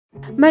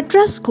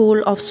Madras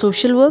School of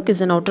Social Work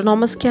is an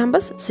autonomous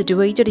campus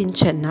situated in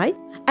Chennai.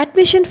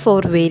 Admission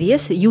for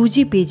various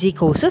UG PG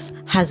courses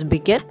has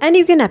begun and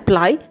you can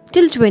apply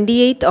till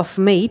 28th of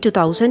May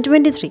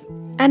 2023.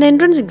 An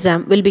entrance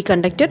exam will be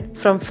conducted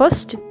from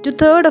 1st to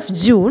 3rd of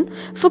June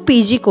for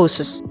PG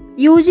courses.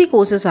 UG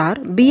courses are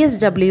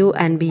BSW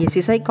and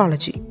BSc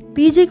Psychology.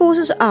 PG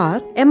courses are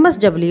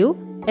MSW,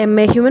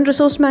 MA Human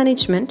Resource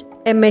Management,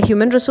 MA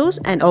Human Resource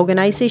and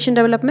Organization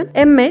Development,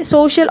 MA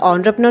Social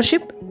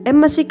Entrepreneurship,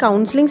 MSc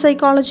Counseling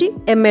Psychology,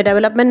 MA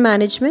Development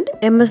Management,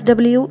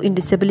 MSW in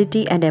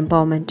Disability and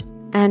Empowerment,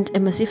 and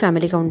MSc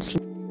Family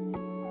Counseling.